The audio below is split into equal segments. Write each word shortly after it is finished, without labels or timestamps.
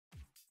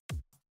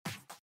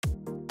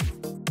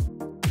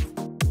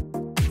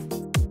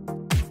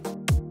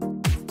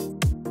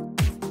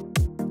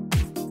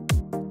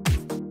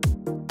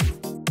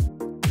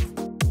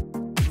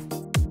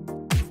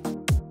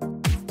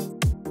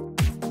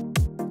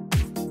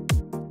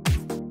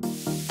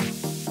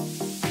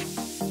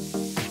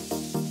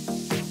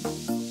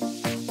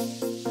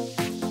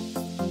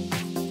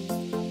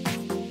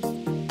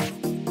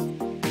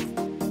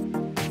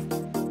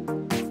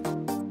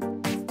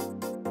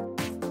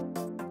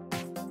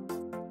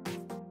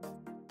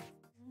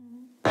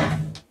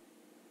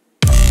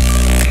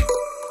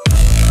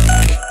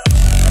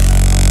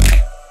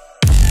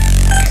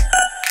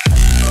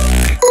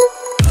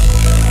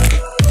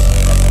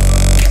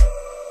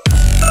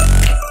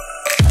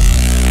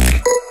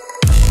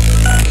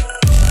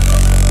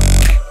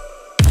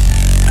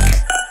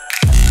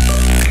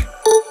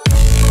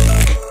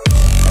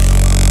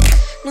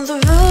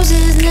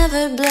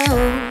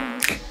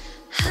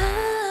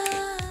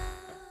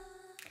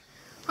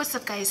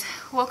guys,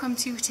 welcome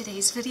to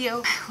today's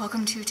video.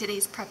 Welcome to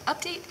today's prep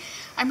update.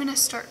 I'm gonna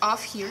start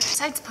off here,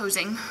 besides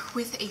posing,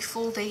 with a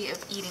full day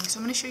of eating. So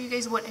I'm gonna show you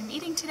guys what I'm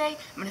eating today.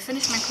 I'm gonna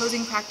finish my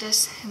closing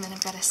practice, and then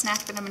I've got a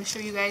snack that I'm gonna show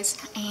you guys.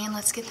 And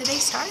let's get the day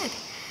started.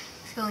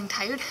 Feeling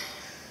tired,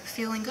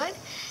 feeling good,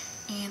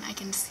 and I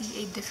can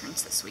see a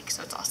difference this week,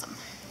 so it's awesome.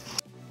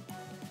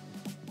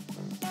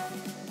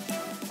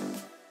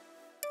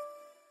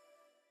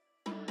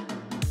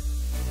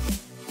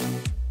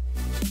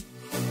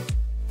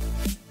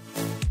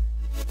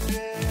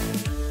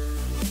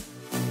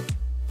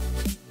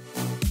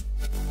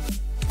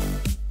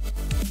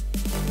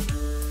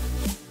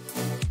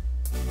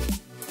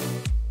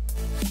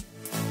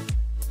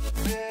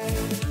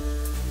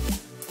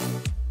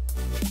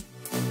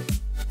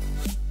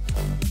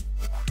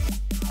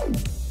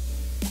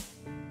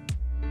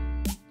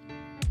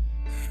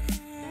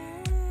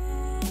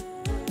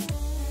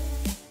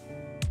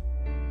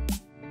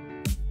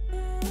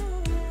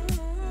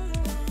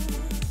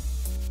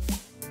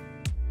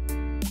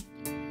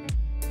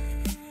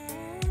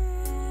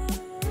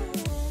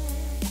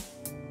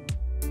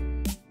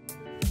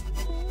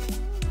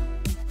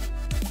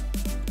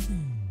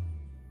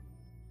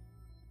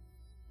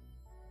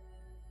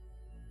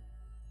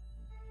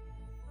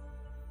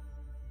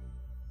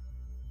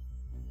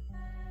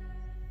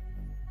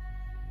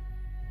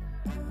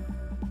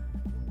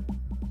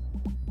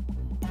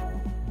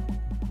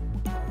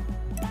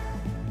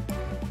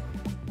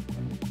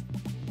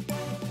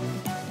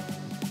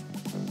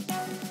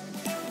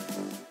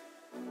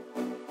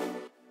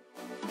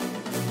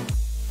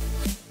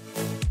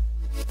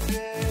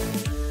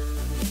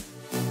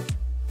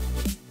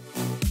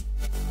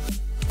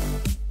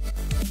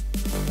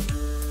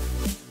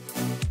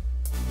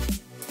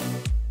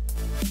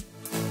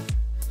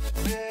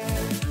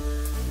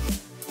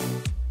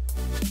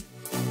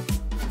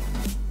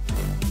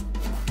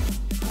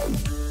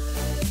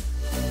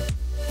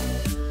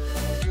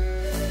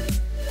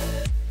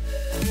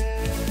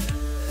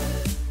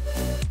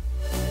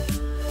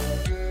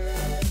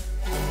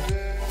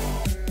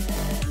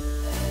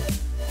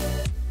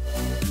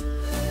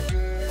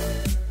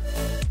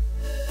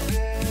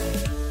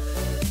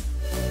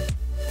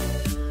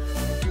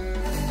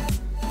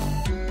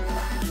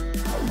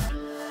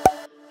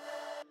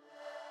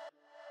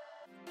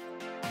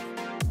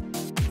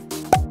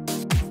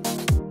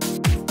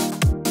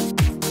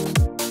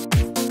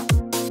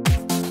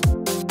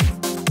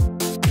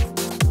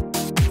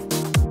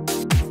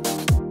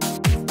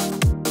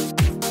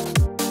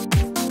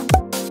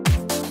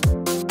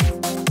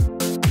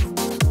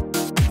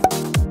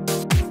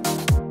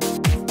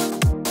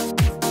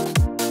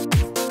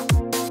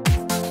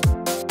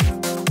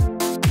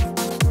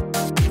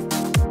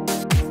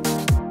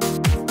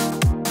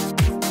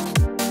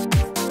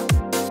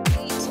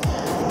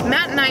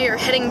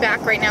 Heading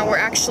back right now. We're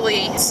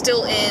actually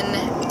still in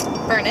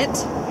Burnett.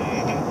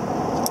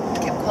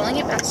 Kept calling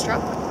it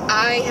Bastrop.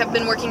 I have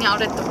been working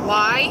out at the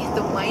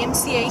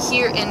YMCA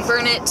here in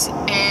Burnett,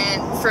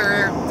 and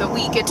for the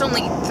week, it's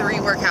only 3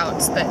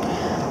 workouts, but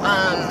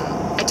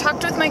I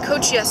talked with my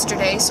coach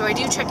yesterday, so I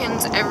do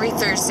check-ins every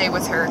Thursday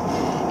with her,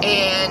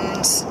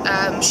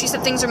 and she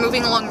said things are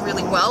moving along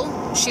really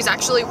well. She's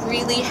actually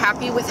really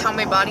happy with how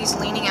my body's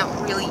leaning out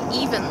really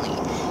evenly.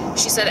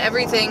 She said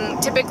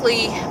everything,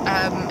 typically,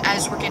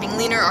 as we're getting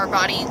leaner, our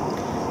body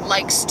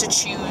likes to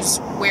choose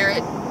where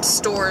it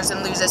stores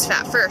and loses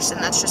fat first,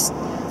 and that's just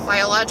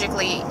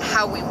biologically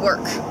how we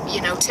work.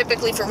 You know,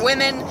 typically for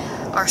women,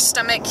 our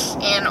stomach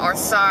and our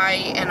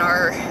thigh and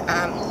our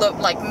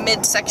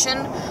midsection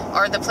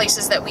are the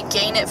places that we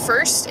gain it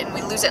first and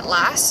we lose it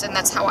last, and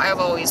that's how I've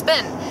always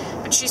been.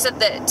 But she said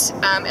that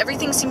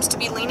everything seems to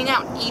be leaning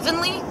out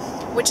evenly,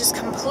 which is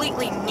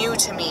completely new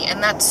to me,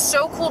 and that's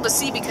so cool to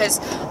see, because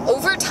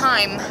over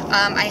time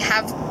I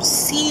have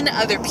seen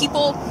other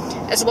people,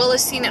 as well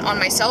as seen it on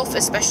myself,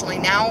 especially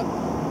now,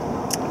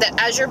 that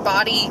as your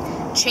body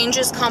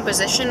changes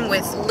composition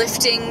with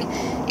lifting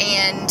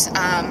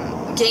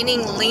and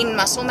gaining lean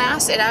muscle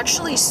mass, it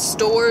actually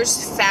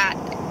stores fat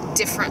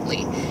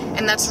differently,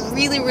 and that's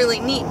really,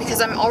 really neat,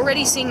 because I'm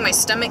already seeing my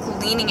stomach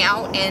leaning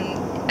out,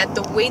 and at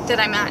the weight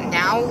that I'm at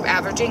now,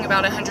 averaging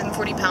about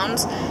 140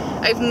 pounds,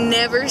 I've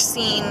never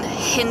seen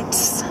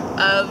hints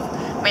of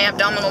my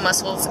abdominal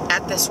muscles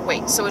at this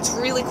weight. So it's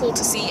really cool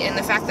to see, and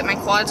the fact that my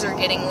quads are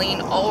getting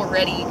lean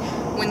already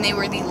when they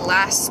were the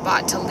last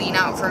spot to lean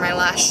out for my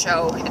last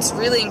show, it's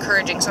really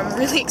encouraging. So I'm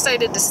really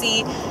excited to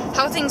see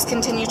how things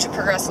continue to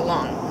progress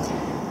along.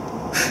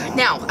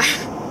 Now,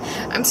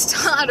 I'm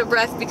still out of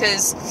breath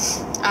because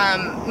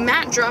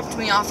Matt dropped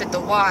me off at the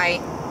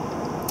Y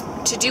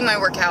to do my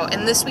workout,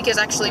 and this week is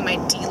actually my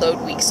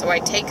deload week. So I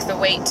take the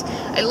weight,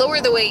 I lower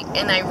the weight,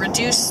 and I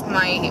reduce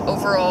my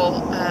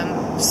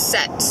overall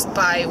sets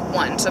by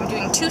 1. So I'm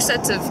doing 2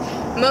 sets of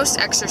most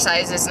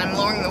exercises, and I'm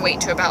lowering the weight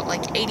to about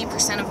like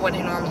 80% of what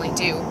I normally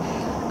do.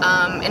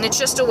 And it's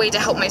just a way to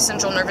help my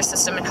central nervous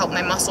system and help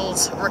my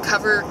muscles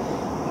recover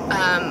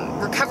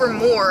recover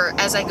more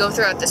as I go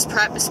throughout this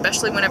prep,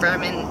 especially whenever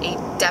I'm in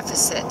a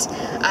deficit.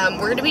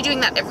 We're going to be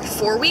doing that every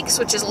 4 weeks,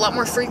 which is a lot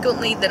more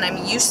frequently than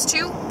I'm used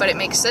to, but it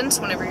makes sense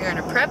whenever you're in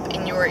a prep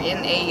and you're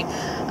in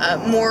a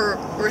more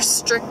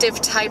restrictive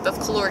type of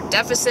caloric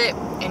deficit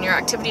and your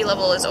activity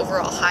level is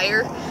overall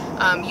higher.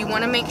 You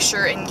want to make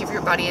sure and give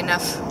your body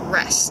enough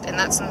rest, and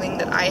that's something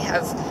that I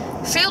have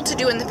failed to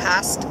do in the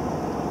past,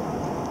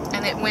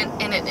 and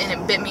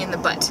it bit me in the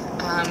butt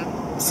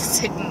since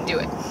I didn't do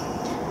it.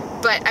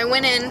 But I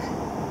went in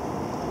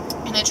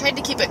and I tried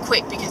to keep it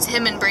quick because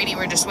him and Brady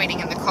were just waiting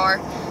in the car.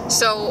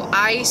 So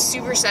I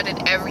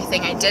supersetted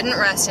everything. I didn't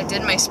rest. I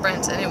did my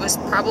sprints, and it was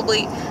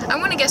probably, I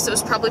want to guess it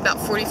was probably about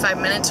 45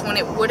 minutes when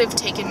it would have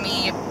taken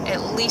me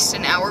at least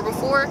an hour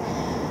before.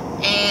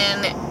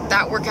 And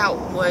that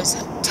workout was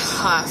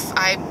tough.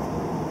 I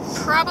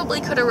probably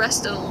could have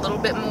rested a little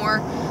bit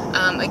more.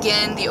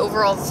 Again, the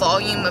overall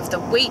volume of the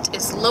weight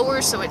is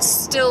lower, so it's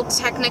still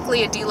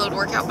technically a deload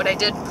workout, but I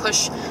did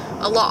push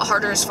a lot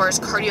harder as far as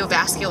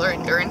cardiovascular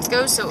endurance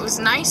goes, so it was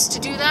nice to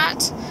do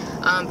that.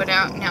 But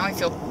now I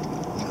feel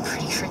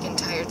pretty freaking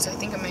tired, so I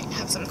think I might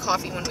have some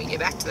coffee when we get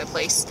back to the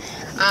place.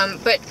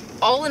 But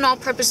all in all,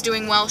 prep is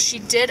doing well. She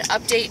did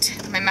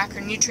update my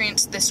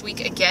macronutrients this week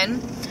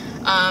again.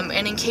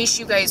 And in case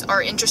you guys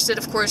are interested,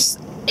 of course,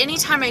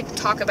 anytime I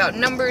talk about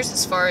numbers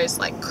as far as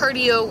like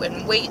cardio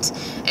and weight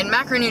and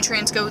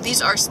macronutrients go,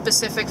 these are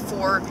specific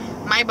for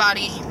my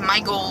body, my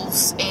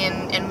goals,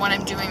 and what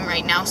I'm doing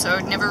right now. So I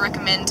would never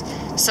recommend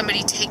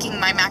somebody taking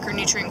my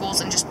macronutrient goals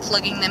and just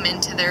plugging them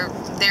into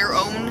their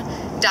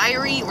own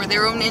diary or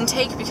their own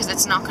intake, because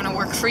it's not going to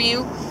work for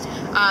you.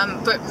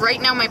 But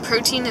right now my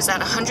protein is at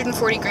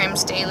 140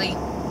 grams daily.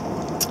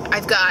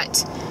 I've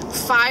got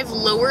 5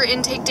 lower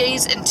intake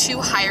days and 2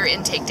 higher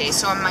intake days.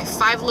 So on my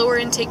 5 lower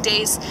intake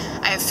days,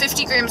 I have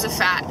 50 grams of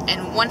fat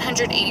and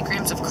 180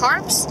 grams of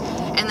carbs.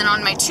 And then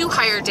on my 2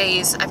 higher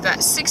days, I've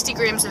got 60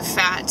 grams of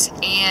fat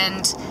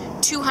and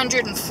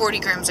 240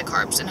 grams of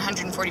carbs and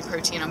 140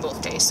 protein on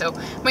both days. So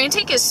my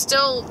intake is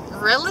still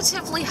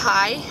relatively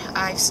high.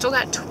 I've still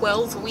got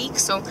 12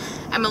 weeks, so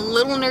I'm a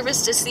little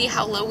nervous to see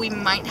how low we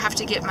might have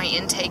to get my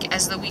intake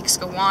as the weeks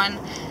go on.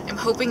 I'm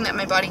hoping that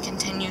my body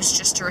continues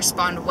just to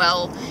respond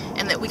well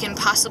and that we can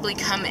possibly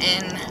come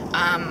in,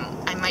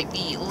 I might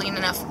be lean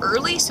enough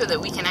early so that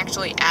we can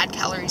actually add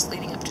calories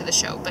leading up to the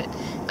show, but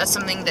that's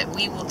something that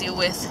we will deal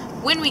with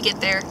when we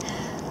get there.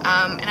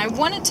 And I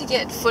wanted to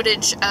get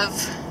footage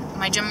of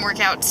my gym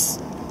workouts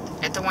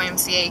at the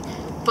YMCA,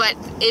 but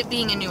it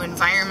being a new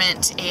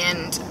environment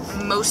and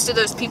most of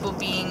those people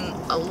being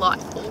a lot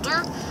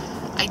older,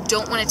 I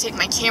don't want to take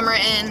my camera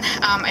in.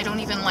 I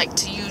don't even like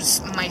to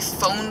use my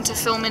phone to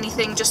film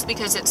anything just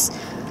because it's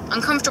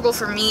uncomfortable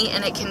for me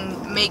and it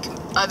can make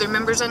other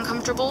members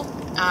uncomfortable,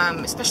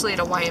 especially at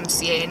a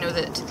YMCA. I know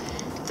that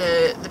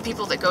the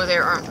people that go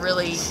there aren't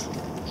really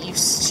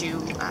used to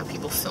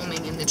people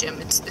filming in the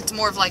gym. It's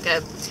more of like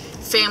a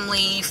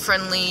family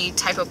friendly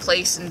type of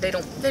place, and they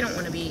don't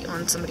want to be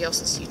on somebody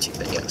else's YouTube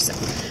video, so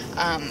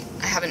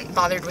I haven't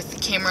bothered with the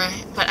camera.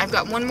 But I've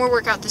got one more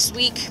workout this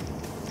week,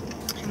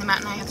 and Matt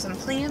and I have some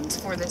plans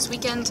for this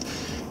weekend,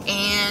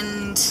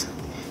 and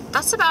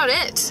that's about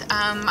it.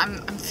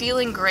 I'm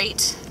feeling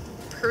great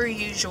per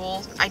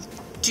usual. I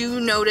do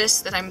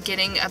notice that I'm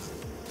getting a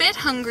bit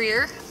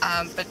hungrier,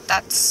 but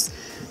that's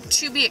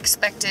to be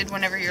expected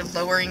whenever you're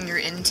lowering your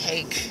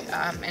intake,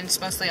 and it's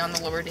mostly on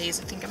the lower days.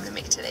 I think I'm going to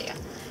make today a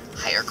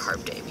higher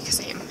carb day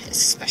because I am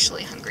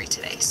especially hungry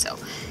today. So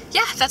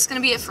yeah, that's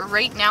going to be it for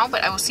right now,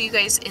 but I will see you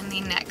guys in the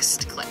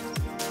next clip.